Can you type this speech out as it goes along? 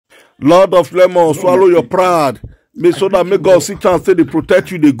Lord of Lemon, swallow your pride. May so that may God sit and say they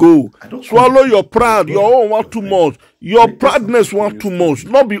protect you, they go. Swallow your pride. Your own want too much. Your proudness want too much.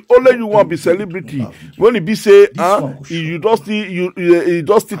 Not be only you want be celebrity. When it be say, you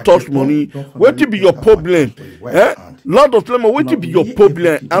just touch money. What be your problem? Lord of Lemon, what be your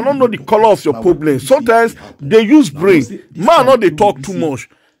problem? I don't know the color of your problem. Sometimes they use brain. Man, not they talk too much.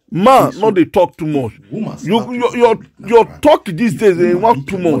 Man, not they talk too much. Your talk these days they want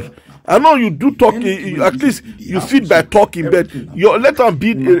too much. I know you do talk, at least you feed by talking, but let them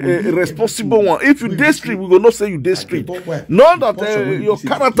be a responsible one. If you day street, we will not say you day street. Not that your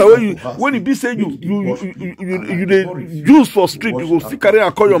character, when you be saying you use for street, you will still carry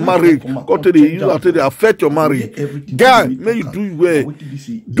and call your marriage, go to the use until they affect your marriage. Guy, may you do well.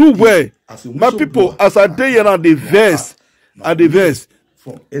 Do well. My people, as I day here and the verse,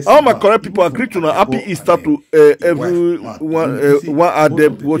 all my correct people agree to now. Happy Easter to everyone out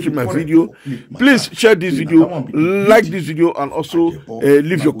there watching my video. Please share this video, like this video, and also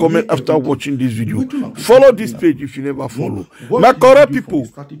leave your comment after watching this video. Follow this page if you never follow. My correct people,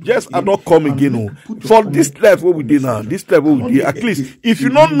 yes, I don't come again. For this life what we did now, this life what we did, at least if you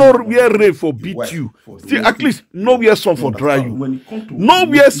don't know where rain for beat you, still at least know where sun for dry you. Know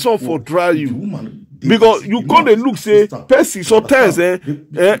where sun for dry you. Because you can't look say person sometimes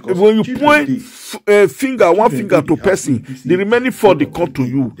when you point one finger to person, the remaining four they come to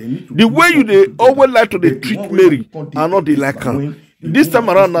you. The way you they always like to they treat Mary and not they like her. This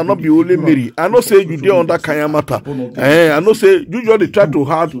time around I not be only Mary. I know say you dey under Kayamata. I know say you just try to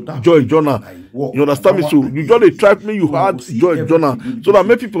hard Joy Jonah. You understand me? So you just try me you hard Joy Jonah. So that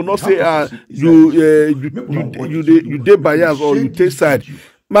many people not say you dey bias or you take side.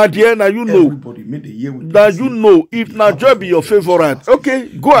 My dear, now you know that if now Joy be your favorite, okay,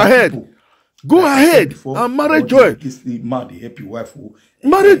 go ahead. Go ahead and marry Joy.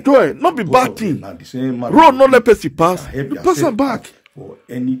 Marry Joy, not be bad thing. Road not let person pass, you pass them back.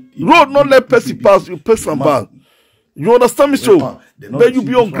 Road not let person pass, you pass them back. You understand me? So, but you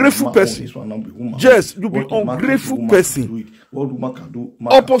be ungrateful person. Yes, you be ungrateful person.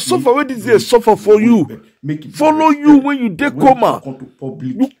 Upon suffer when this is suffer for you. Follow you when you dey coma.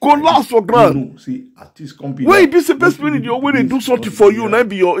 You collapse for ground. When you be the person when they do something for you, and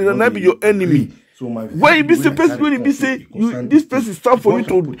be your enemy. When you be the person when you be say this person stand for you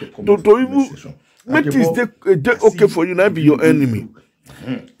to even make things dey okay for you, and be your enemy.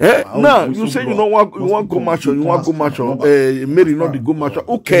 Now you say you want go match on, Mary not the go match on.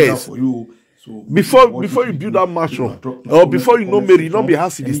 Who cares? Before you build that mansion, or before you know Mary, not be how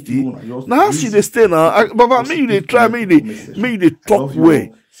she dey stay. Now how she dey stay now? Baba, me you dey try, me you dey talk well.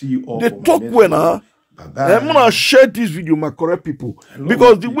 They talk well now. I'm gonna share this video, my correct people,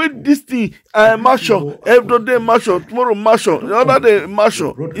 because the way this thing mansion, every day mansion, tomorrow mansion, the other day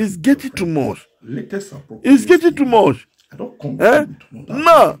mansion, is getting too much. It's getting too much.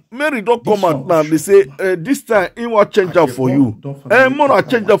 Now, Mary don't come out now. They say this time he will change up for you. More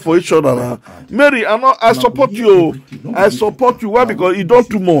change up for each other now. Mary, I support you. I support you. Why? Because you don't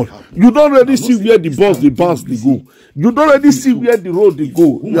too much. You don't already see where the bounce they go. You don't already see where the road they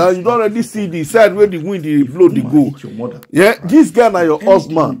go. Yeah, you don't already see the side where the wind they blow they go. Yeah, this guy now your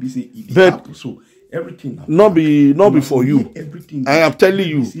husband, but not be for you. I am telling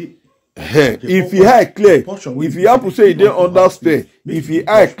you. If he eye clear, if he have to say he dey under spare, if he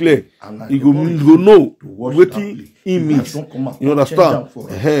eye clear, he go know wetin he means. You understand?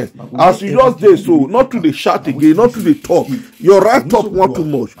 As you just dey so, not to the shout again, not to the talk. Your right top want too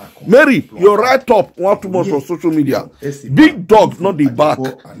much. Mary, your right top want too much on social media. Big dog, not the back.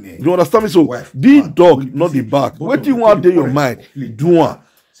 You understand me? So big dog, not the back. Wetin want dey your mind? Do one.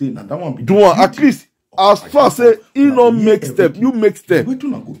 Do one. At least. As far as say he no make step, you make step.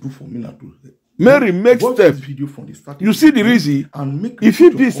 Mary make step. You see the reason? If he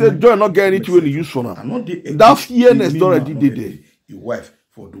be said Joy not get anything when he use for now, that fearness already did there.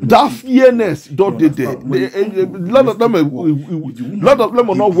 That fearness don't did there. Lot of them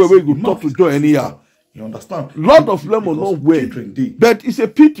are not where we go talk to Joy anyhow. You understand? Lot of them are not well, but it's a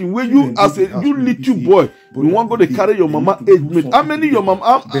pity when you, as a little boy, you want to go to carry your mama age mate. How many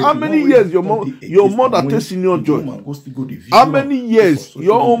years your mother takes senior Joy? How many years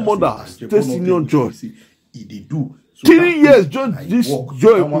your own mother takes senior Joy? 3 years, just this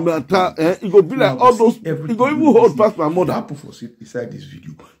Joy matter, it go be like all those. It go even hold past my mother.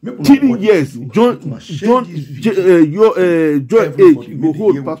 3 years, your Joy age, it go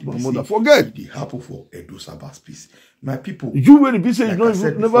hold past my mother. Forget. My people, you will be saying you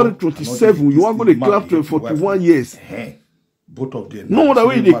never reach 27. You want to go to clap to 41 years. Both of them. No wonder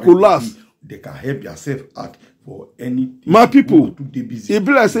way they collapse. They can help yourself at for anything. My people, if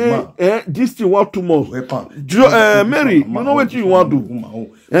like say this thing want too much. Mary, you know what you want to do?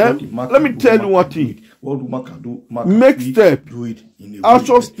 Let me tell you one thing. Make step.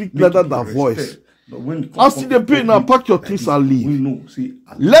 Action speak better than voice. As you dey pay now, pack your things and leave.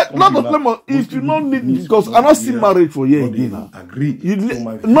 Let not of them. If you don't need, because I'm not still married for you again.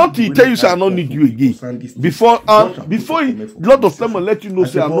 Not to tell you say I don't need you again. Before lot of them will let you know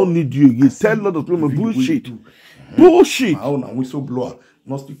say I don't need you again. Tell lot of them bullshit. Bullshit.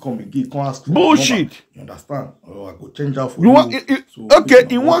 Bullshit. You understand? I go change out for you. Okay,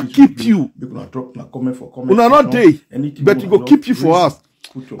 he won't keep you. Una not day, but he go keep you for us.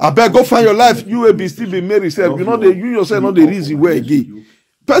 I beg go find your life. You will be still be married self. You know you yourself not the reason where again.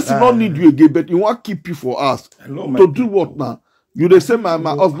 Person don't need you again, but he won't keep you for us. To do what now? You they say my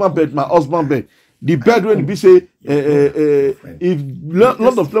husband bed. The bed when be say if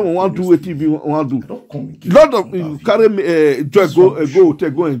lot of them want to do what you want to do. Lot of carry joy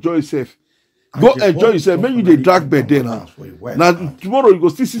go enjoy yourself. Go enjoy yourself. When you they drag bed there now. Now tomorrow you go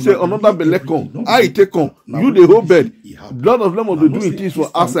still see say another bed come. I take on you the whole bed. Lot of them are doing things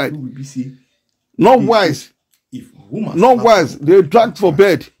for outside. Not wise. Not wise. They drag for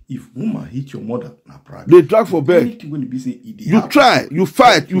bed. If woman hit your mother, they drag for bed. You try, you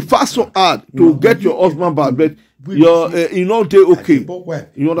fight, you fight so hard to get your husband back, but you know they okay.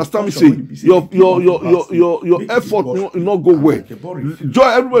 You understand me? Say your effort you not go well. Joy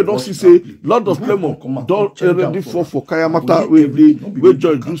everybody don't see lot of them don't already fall for Kayamata where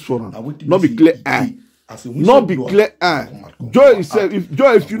Joy do for them. Not be clear eye. Not be clear eye. Joy is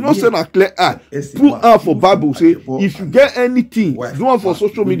if you not say a clear eye, put out for Bible say if you get anything, do one for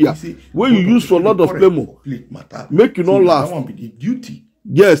social media where you use for a lot of plemo, make you not last.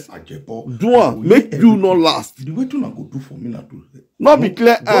 Yes, do one make you not last. Not be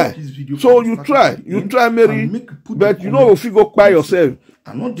clear eye. So you try, Mary, but you know if you go by yourself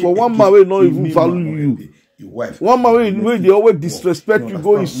for one man will not even value you. One man wey they always disrespect you,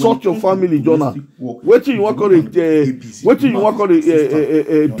 go insult your family, Jonah. What you want to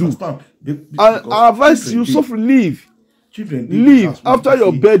do? I advise you, so leave. Leave after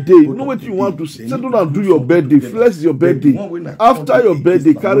your birthday. You know what you want to settle down, do your birthday, flex your birthday. After your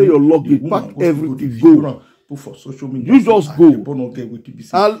birthday, carry your luggage, pack everything, go. You just go and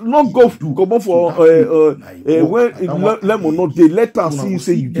not go come on for when lemon not dey let her see you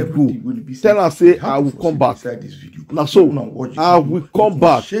say you dey go. Tell her say I will come back. Now so I will come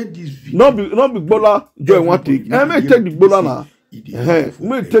back. Not be bola joy want take. May take the bola now.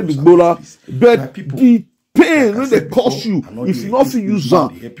 May take the bola, but the pain when they cost you, if you not feel use them,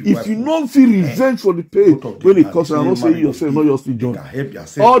 if you not feel revenge for the pain when it costs, I don't say yourself, not just the John.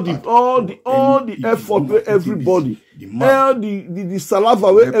 All the effort where everybody, all the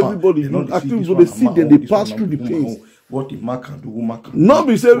saliva where everybody, I think so they see that they pass through the pains. Not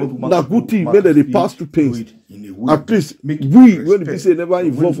be say that good thing, but they pass through pains. At least we, when we say never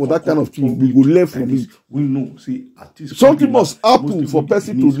involved for that kind of thing, we will learn from it. We know, see, something must happen for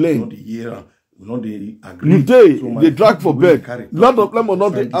person to learn. You they drag for bed. Lot of them are not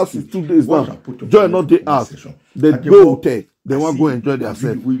they ask 2 days now. Joy not they ask. They go hotel. They want to go enjoy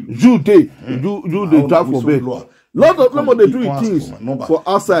themselves. You they drag for bed. Lot of them are they doing things for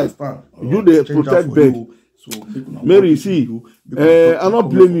outside. You they protect bed. Mary, see, I not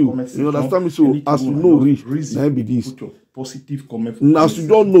blame you. You understand me? So as you know, rich, now be this. As you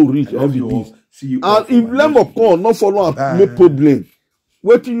don't know, rich, now be this. And if lemon come, not follow up, no problem.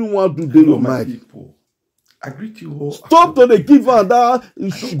 What do you want to do your mind? I greet you all. Stop to the give her that,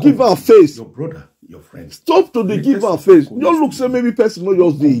 give her face. Your brother, your friend. Stop to the give her face. Don't look say maybe person not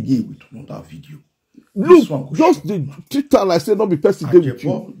just dey again. Another video. Look, just the Twitter like say not be person dey with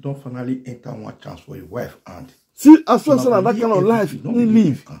you. Don't finally enter one chance for your wife and. See, as far as that kind of life, you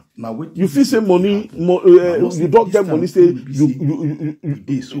live. You feel say money, you don't get money. Say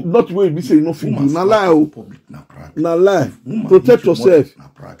you not the way you say you no fit do. Na lie, na lie. Protect yourself.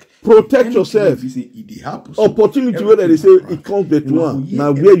 Protect yourself. Opportunity where they say it comes that one.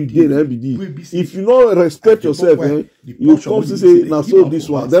 Now where you get every day. If you don't respect yourself, you come to say now so this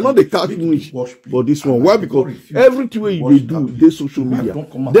one. They're not the catch winch, but this one. Why? Because everything you do, they social media.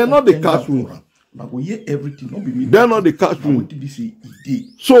 They're not the catch winch. They're not the catch winch.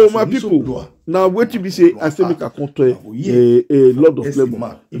 So my people, Now wait till we say I say make a control a lot of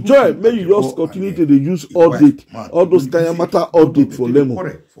lemon. Joy, may you just continue to use audit, all those kind of matter audit for lemon.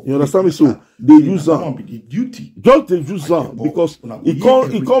 You understand me? So they use them. Just they use them because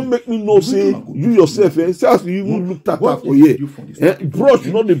it can't make me know say you yourself say as you even look at that for here. Brush,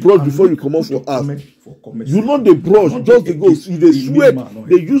 you know the brush before you come out for us. You know the brush, just they go, they sweat,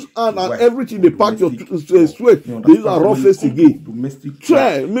 they use hand and everything, they pack your sweat, they use a raw face again.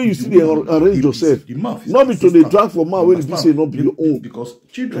 Try, may you see they arrange yourself. Not be to the drag for man when you say not be your own. Because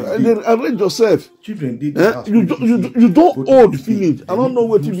children, they arrange yourself. Children, you don't old feelings. I don't know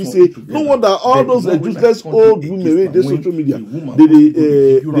what you say. No wonder all those useless old women in the social media,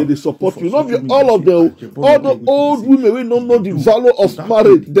 they support you. Not be all of them, all the old women we don't know the value of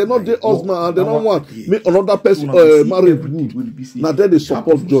marriage. They're not the husband and they don't want make another person married good. Now then they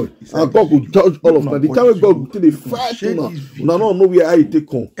support joy. And God will judge all of them. The time God will take the fight now. We don't know where I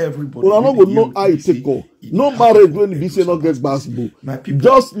take on. We don't know how it take on. No marriage when be say not get basketball.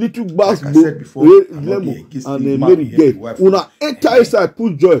 Just little basketball, lemon and Mary get. Una enter inside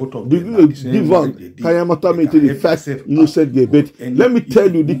put joy. The divan kayamata me the fact innocent get. But let me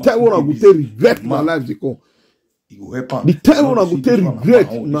tell you, the time when I go to regret my life they come. The time when I go to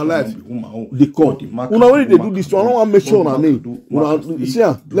regret my life they come. Una when they do this one, I don't want to make sure on name.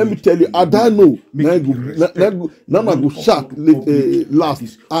 Let me tell you, I don't know. Now I go shock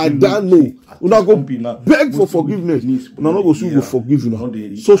last. I don't know. Una go beg for forgiveness. Una no go sue go forgive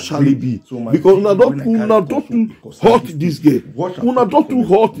una. So shall it be. Because una don't hurt this girl. Una don't too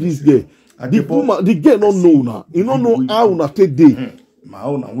hurt this girl. The girl don't know now. You don't know how una take day.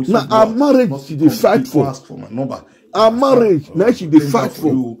 Now our marriage she dey fight for. Our marriage now she dey fight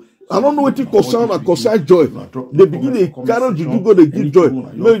for. I don't know what it concern joy. They begin to carry juju go they give joy.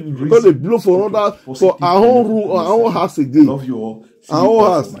 Because they blow for another for our own room, our own house again. Our own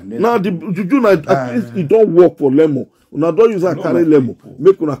house. Now the juju now at least it don't work for lemon. Una don't use that carry lemon.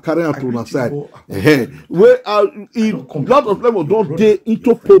 Make una carry out to una side. Where a lot of lemon don't dey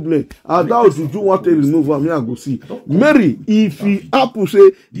into problem. And now juju want to remove am, I go see. Mary, if you happen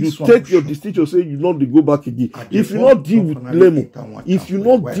say you take your decision, say you not go back again. If you not deal with lemon,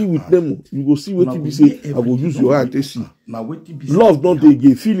 you go see what you say. I will use your eye to see. Love not dey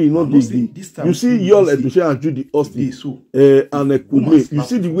again, feeling not dey again. You see y'all edochie and Judy Austin and Kume. You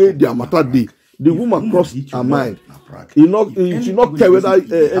see the way their matter dey. The woman crossed her mind. She not care whether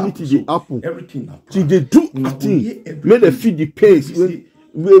anything they happen. She they do a thing. May they feel the pain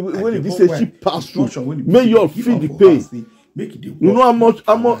when they say she pass through. May you all feel the pain. You know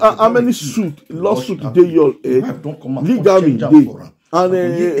how many lawsuit they y'all legally they and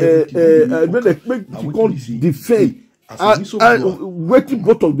when they make you can't defend and waiting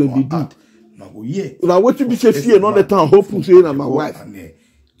both of them they do. Now what you be say fear not let her hope say na my wife.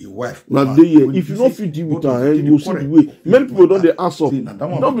 Now if you don't fit deal with her, you will see the way. Many people don't they ask up.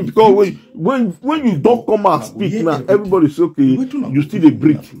 Not because when you don't come and speak now, everybody's okay. You still a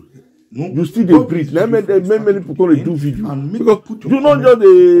breathe. You still they breathe. Many people come and do video because you not just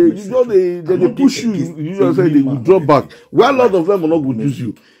they push you. You just say they will drop back. Well, a lot of them will not go use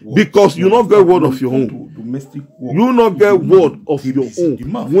you because you not get word of your own. You not get word of your own.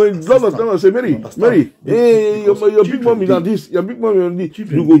 When a lot of them will say, Mary, hey, your big mommy is this, your big mommy on this,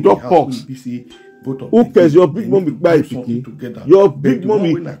 you go drop box. Who cares? Your big mommy buy picky. Your big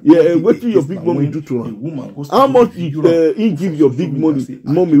mommy, what do your big mommy do to her? How much he give your big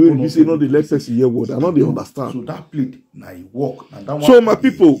mommy when you say not the less person hear word? I know they understand. So that plate now he walk. So my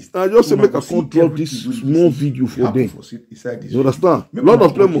people, I just say make a control this small video for them. You understand? A lot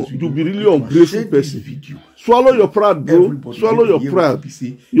of them you be really ungrateful person. Swallow your pride, bro. Swallow your pride.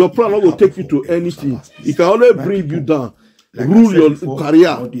 Your pride not will take you to anything. It can only bring you down. Rule your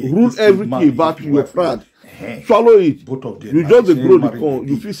career, rule everything about your pride. Swallow it. You just grow the corn.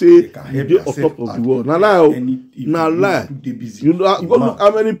 You feel say you get on top of the world. Now lie. You know, go look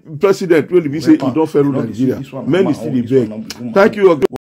how many presidents when we say you don't follow Nigeria. Many still beg. Thank you.